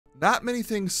Not many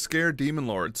things scare demon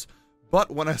lords, but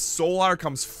when a Solar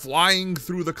comes flying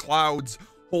through the clouds,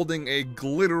 holding a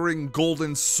glittering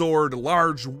golden sword,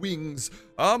 large wings,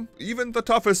 even the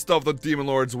toughest of the demon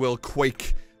lords will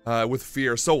quake with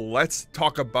fear. So let's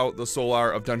talk about the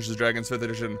Solar of Dungeons & Dragons 5th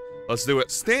edition. Let's do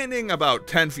it. Standing about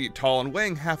 10 feet tall and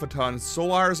weighing half a ton,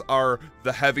 Solars are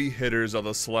the heavy hitters of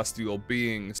the celestial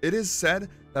beings. It is said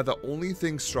that the only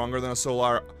thing stronger than a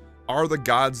Solar are the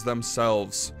gods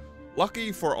themselves.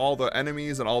 Lucky for all the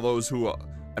enemies and all those who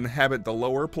inhabit the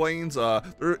lower planes,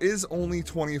 there is only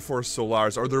 24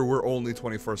 Solars, or there were only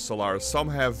 24 Solars. Some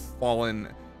have fallen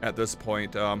at this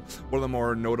point. One of the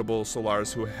more notable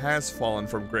Solars who has fallen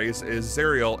from grace is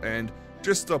Zariel, and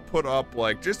just to put up,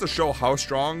 like, just to show how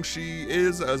strong she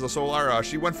is as a Solar,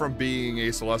 she went from being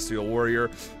a celestial warrior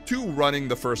to running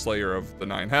the first layer of the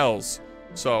 9 hells.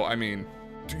 So, I mean,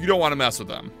 you don't want to mess with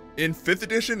them. In 5th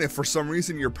edition, if for some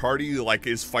reason your party, like,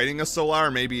 is fighting a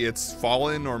Solar, maybe it's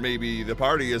fallen, or maybe the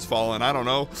party is fallen, I don't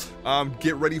know,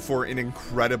 get ready for an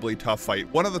incredibly tough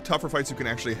fight. One of the tougher fights you can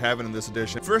actually have in this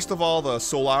edition. First of all, the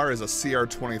Solar is a CR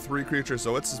 23 creature,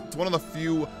 so it's one of the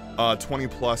few 20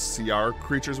 plus CR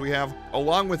creatures we have.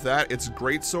 Along with that, its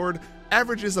greatsword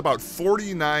averages about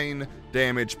 49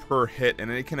 damage per hit,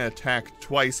 and it can attack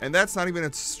twice, and that's not even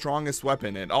its strongest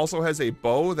weapon. It also has a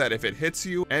bow that if it hits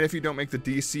you, and if you don't make the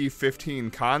DC 15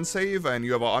 con save, and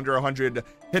you have under 100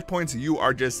 hit points, you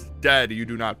are just dead. You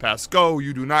do not pass go,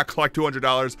 you do not collect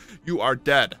 $200, you are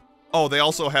dead. Oh, they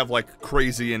also have like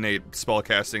crazy innate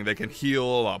spellcasting. They can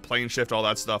heal, plane shift, all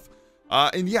that stuff.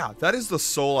 And yeah, that is the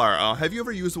Solar. Have you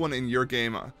ever used one in your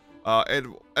game? At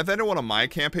the end of one of my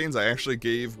campaigns, I actually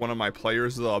gave one of my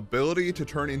players the ability to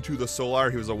turn into the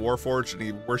Solar. He was a Warforged and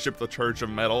he worshipped the Church of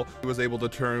Metal. He was able to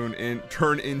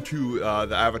turn into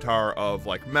the avatar of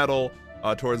like metal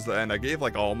towards the end. I gave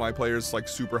like all my players like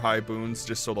super high boons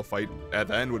just so the fight at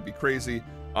the end would be crazy.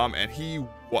 And he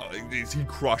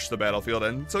crushed the battlefield.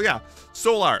 And so yeah,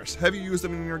 Solars, have you used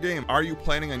them in your game? Are you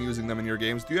planning on using them in your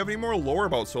games? Do you have any more lore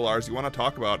about Solars you want to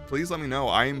talk about? Please let me know.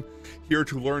 I'm here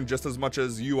to learn just as much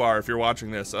as you are if you're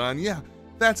watching this. And yeah,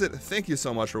 that's it. Thank you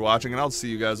so much for watching, and I'll see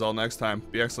you guys all next time.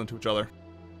 Be excellent to each other.